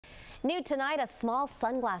New tonight, a small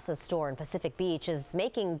sunglasses store in Pacific Beach is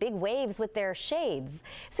making big waves with their shades.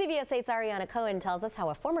 CBS 8's Ariana Cohen tells us how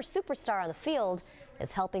a former superstar on the field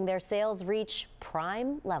is helping their sales reach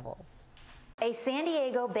prime levels. A San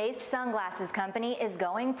Diego-based sunglasses company is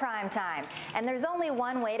going prime time, and there's only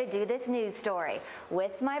one way to do this news story: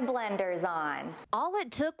 with my blenders on. All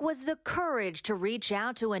it took was the courage to reach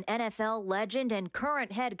out to an NFL legend and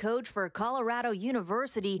current head coach for Colorado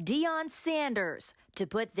University, Deion Sanders, to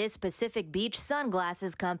put this Pacific Beach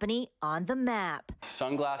sunglasses company on the map.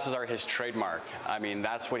 Sunglasses are his trademark. I mean,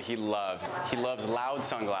 that's what he loves. He loves loud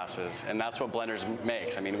sunglasses, and that's what Blenders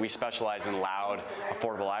makes. I mean, we specialize in loud,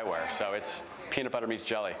 affordable eyewear, so it's peanut butter meets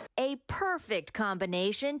jelly. A perfect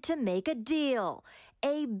combination to make a deal.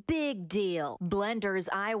 A big deal. Blenders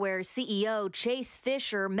Eyewear CEO Chase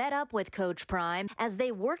Fisher met up with Coach Prime as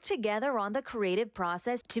they worked together on the creative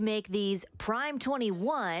process to make these Prime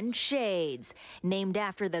 21 shades, named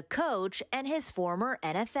after the coach and his former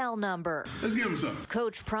NFL number. Let's give him some.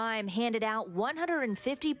 Coach Prime handed out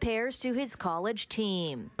 150 pairs to his college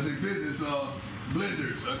team. As a business,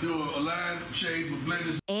 blenders. I do a line of shades with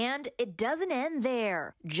blenders. And it doesn't end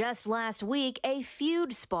there. Just last week, a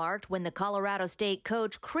feud sparked when the Colorado State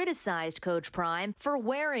coach criticized Coach Prime for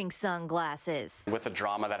wearing sunglasses. With the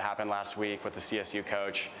drama that happened last week with the CSU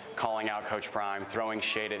coach calling out Coach Prime, throwing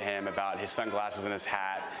shade at him about his sunglasses and his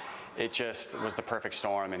hat, it just was the perfect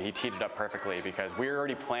storm, and he teed it up perfectly because we were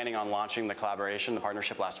already planning on launching the collaboration, the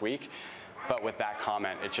partnership last week. But with that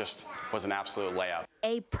comment, it just was an absolute layup.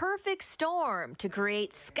 A perfect storm to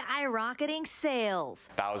create skyrocketing sales.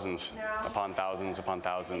 Thousands upon thousands upon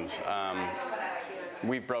thousands.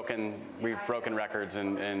 We've broken records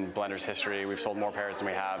in Blenders history. We've sold more pairs than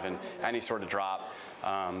we have in any sort of drop.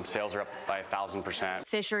 Sales are up by 1,000%.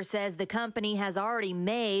 Fisher says the company has already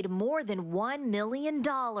made more than $1 million.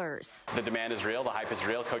 The demand is real. The hype is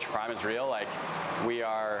real. Coach Prime is real. Like, we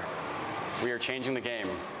are changing the game,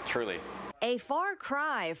 truly. A far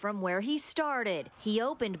cry from where he started. He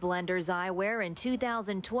opened Blenders Eyewear in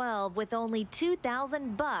 2012 with only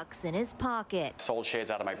 $2,000 in his pocket. Sold shades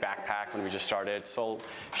out of my backpack when we just started. Sold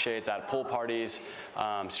shades at pool parties,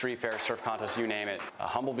 street fair, surf contests, you name it.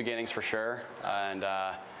 Humble beginnings for sure, and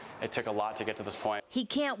it took a lot to get to this point. He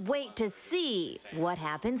can't wait to see what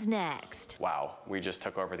happens next. Wow, we just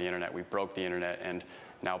took over the internet. We broke the internet, and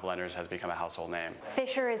now Blenders has become a household name.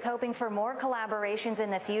 Fisher is hoping for more collaborations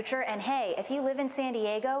in the future, and hey, if you live in San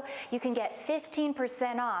Diego, you can get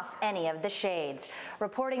 15% off any of the shades.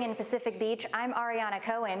 Reporting in Pacific Beach, I'm Ariana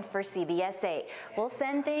Cohen for CBS 8. We'll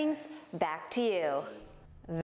send things back to you.